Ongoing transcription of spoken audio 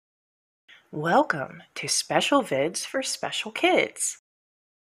Welcome to Special Vids for Special Kids.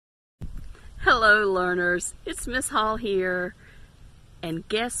 Hello learners, it's Miss Hall here, and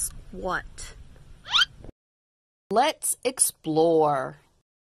guess what? Let's explore.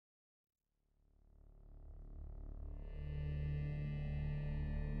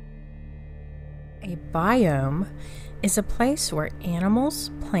 A biome is a place where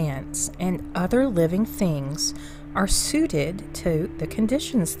animals, plants, and other living things are suited to the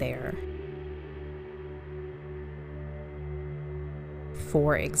conditions there.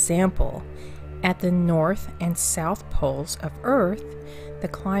 For example, at the north and south poles of Earth, the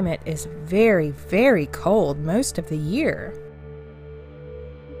climate is very, very cold most of the year.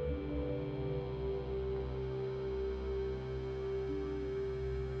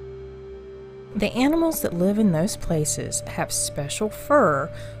 The animals that live in those places have special fur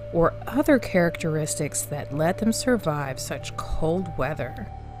or other characteristics that let them survive such cold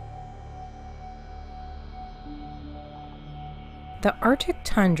weather. The Arctic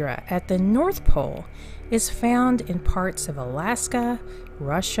tundra at the North Pole is found in parts of Alaska,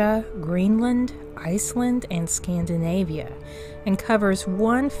 Russia, Greenland, Iceland, and Scandinavia, and covers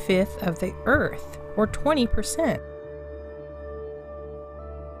 1/5 of the Earth, or 20%.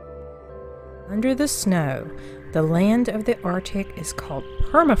 Under the snow, the land of the Arctic is called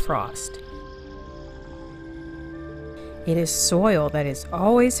permafrost. It is soil that is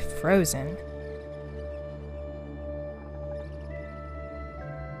always frozen.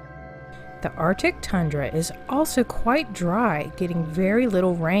 The Arctic tundra is also quite dry, getting very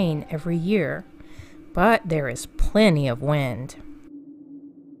little rain every year, but there is plenty of wind.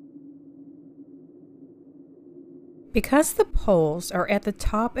 Because the poles are at the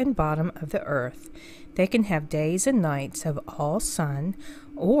top and bottom of the Earth, they can have days and nights of all sun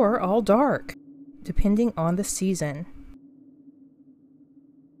or all dark, depending on the season.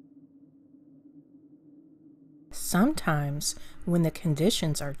 Sometimes, when the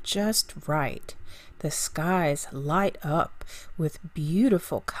conditions are just right, the skies light up with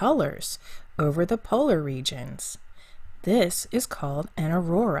beautiful colors over the polar regions. This is called an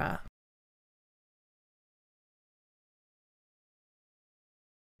aurora.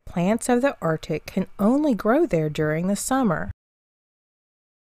 Plants of the Arctic can only grow there during the summer.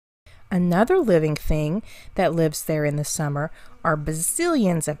 Another living thing that lives there in the summer are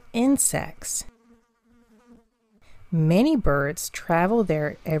bazillions of insects. Many birds travel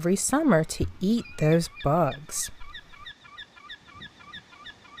there every summer to eat those bugs.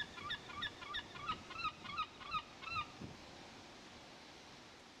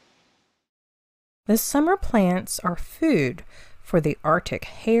 The summer plants are food for the Arctic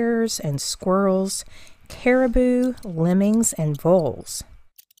hares and squirrels, caribou, lemmings, and voles.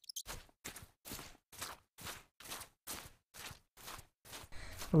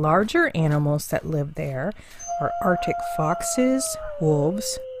 Larger animals that live there are Arctic foxes,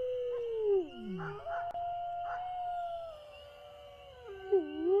 wolves,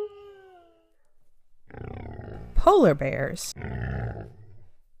 polar bears,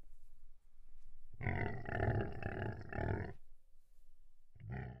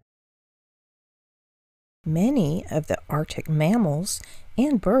 many of the Arctic mammals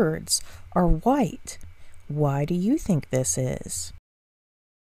and birds are white. Why do you think this is?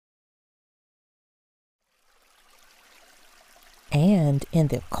 And in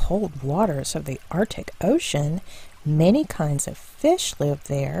the cold waters of the Arctic Ocean, many kinds of fish live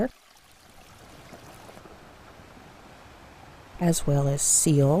there, as well as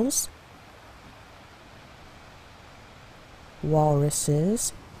seals,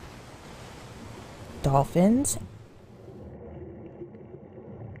 walruses, dolphins,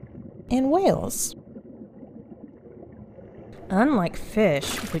 and whales. Unlike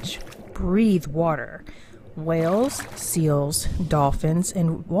fish, which breathe water, whales, seals, dolphins,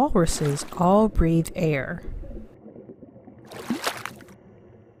 and walruses all breathe air.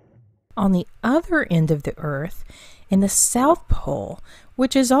 On the other end of the Earth, in the South Pole,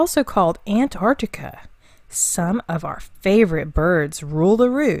 which is also called Antarctica, some of our favorite birds rule the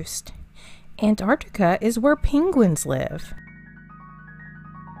roost. Antarctica is where penguins live.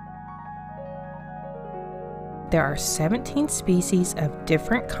 There are 17 species of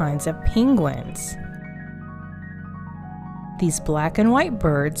different kinds of penguins. These black and white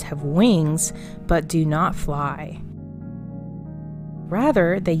birds have wings but do not fly.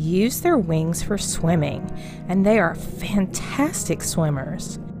 Rather, they use their wings for swimming, and they are fantastic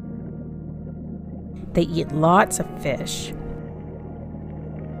swimmers. They eat lots of fish.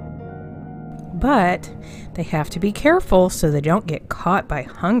 But they have to be careful so they don't get caught by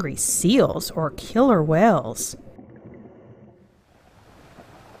hungry seals or killer whales.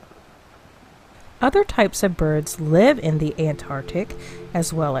 Other types of birds live in the Antarctic,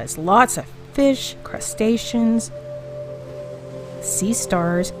 as well as lots of fish, crustaceans, sea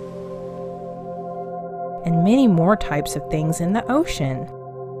stars, and many more types of things in the ocean.